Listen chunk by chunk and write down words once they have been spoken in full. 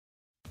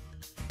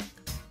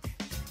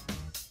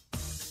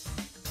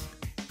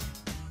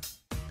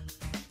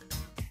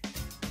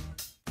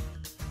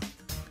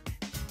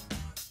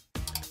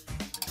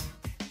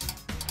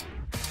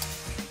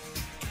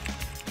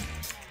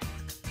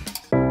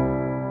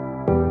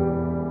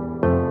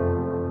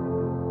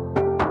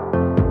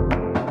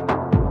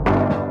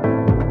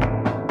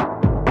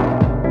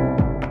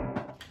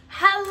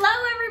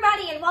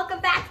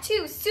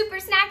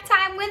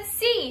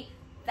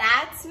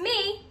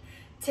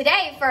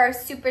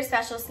super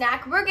special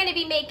snack. We're gonna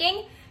be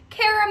making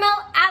caramel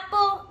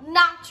apple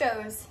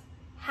nachos.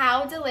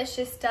 How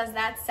delicious does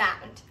that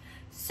sound?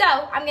 So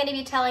I'm gonna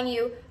be telling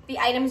you the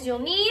items you'll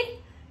need,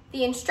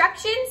 the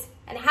instructions,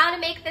 and how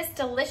to make this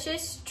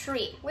delicious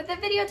treat with a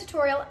video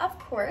tutorial, of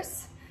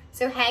course.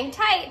 So hang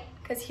tight,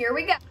 because here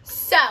we go.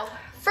 So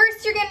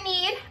first you're gonna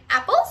need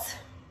apples.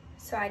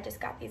 So I just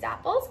got these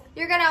apples.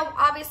 You're gonna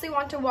obviously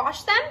want to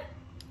wash them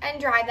and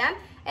dry them,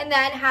 and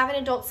then have an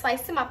adult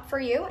slice them up for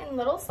you in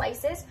little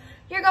slices.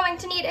 You're going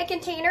to need a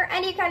container,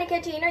 any kind of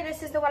container.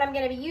 This is the one I'm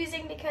gonna be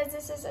using because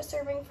this is a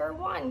serving for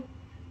one,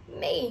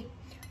 me.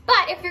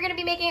 But if you're gonna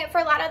be making it for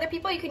a lot of other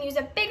people, you can use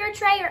a bigger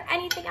tray or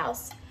anything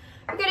else.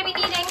 We're gonna be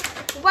needing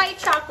white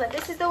chocolate.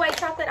 This is the white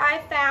chocolate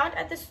I found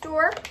at the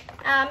store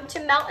to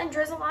melt and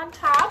drizzle on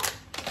top.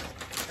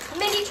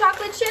 Mini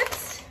chocolate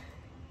chips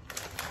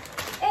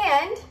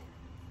and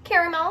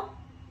caramel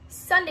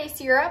sundae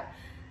syrup.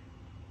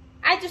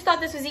 I just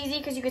thought this was easy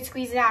because you could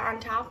squeeze it out on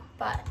top,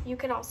 but you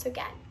can also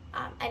get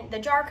and the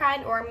jar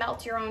kind or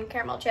melt your own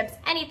caramel chips,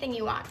 anything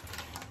you want.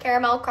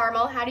 Caramel,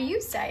 how do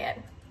you say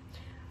it?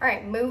 All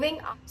right,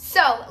 moving on.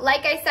 So,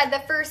 like I said,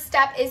 the first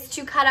step is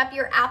to cut up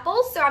your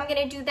apples. So I'm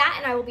gonna do that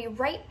and I will be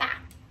right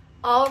back.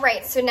 All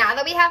right, so now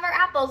that we have our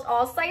apples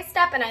all sliced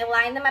up and I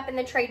line them up in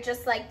the tray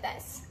just like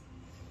this.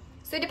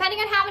 So depending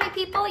on how many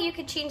people, you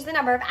could change the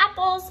number of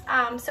apples.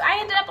 So I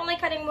ended up only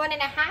cutting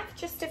 1.5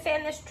 just to fit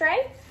in this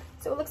tray.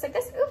 So it looks like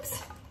this,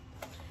 oops.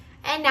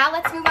 And now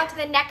let's move on to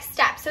the next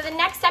step. So the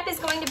next step is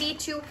going to be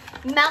to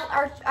melt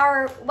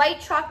our white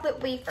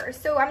chocolate wafer.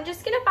 So I'm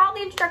just gonna follow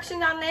the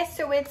instructions on this.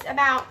 So it's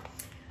about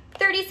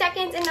 30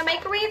 seconds in the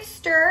microwave,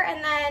 stir,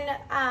 and then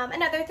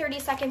another 30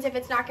 seconds if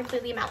it's not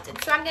completely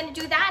melted. So I'm gonna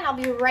do that and I'll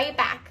be right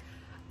back.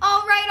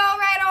 All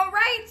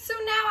right. So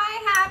now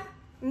I have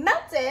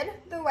melted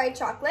the white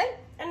chocolate,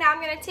 and now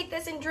I'm gonna take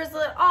this and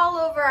drizzle it all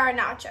over our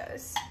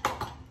nachos.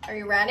 Are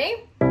you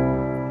ready?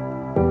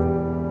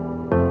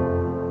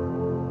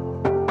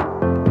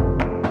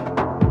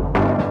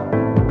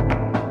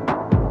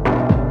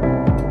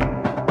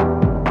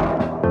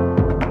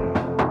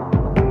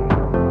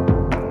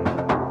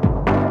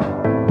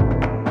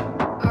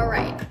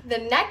 The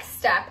next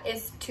step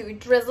is to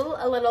drizzle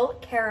a little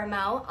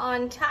caramel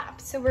on top.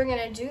 So we're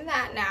gonna do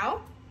that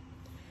now.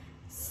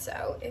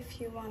 So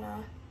if you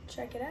wanna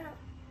check it out.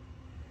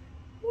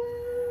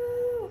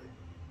 Whoa,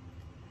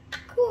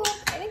 cool,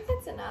 I think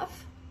that's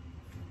enough.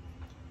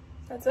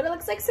 That's what it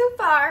looks like so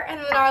far.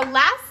 And then our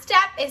last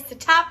step is to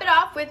top it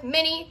off with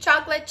mini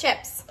chocolate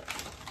chips.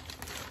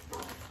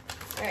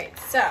 All right,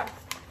 so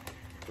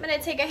I'm gonna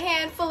take a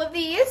handful of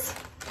these,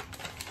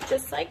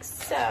 just like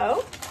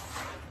so.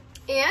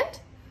 And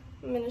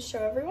I'm gonna show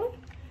everyone.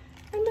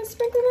 I'm gonna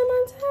sprinkle them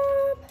on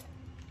top.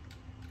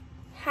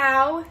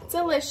 How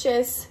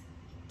delicious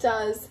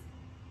does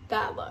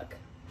that look?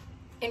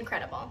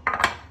 Incredible.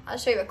 I'll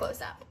show you a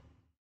close up.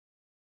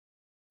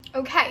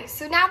 Okay,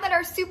 so now that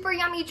our super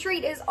yummy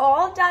treat is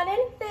all done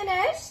and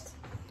finished,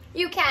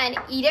 you can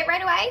eat it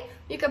right away.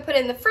 You can put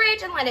it in the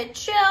fridge and let it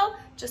chill,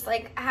 just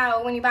like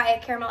how when you buy a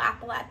caramel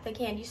apple at the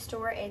candy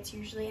store, it's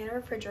usually in a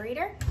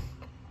refrigerator,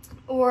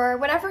 or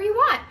whatever you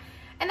want.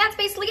 And that's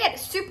basically it.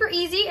 Super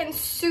easy and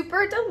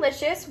super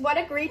delicious. What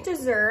a great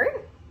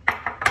dessert.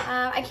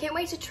 I can't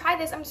wait to try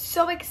this. I'm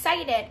so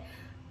excited.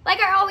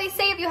 Like I always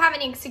say, if you have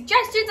any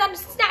suggestions on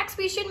snacks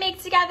we should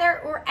make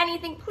together or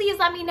anything, please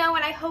let me know.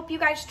 And I hope you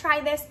guys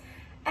try this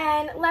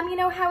and let me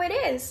know how it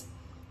is.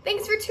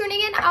 Thanks for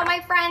tuning in, all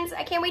my friends.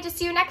 I can't wait to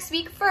see you next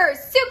week for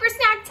Super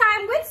Snack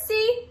Time with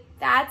C.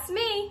 That's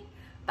me.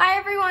 Bye,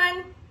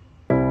 everyone.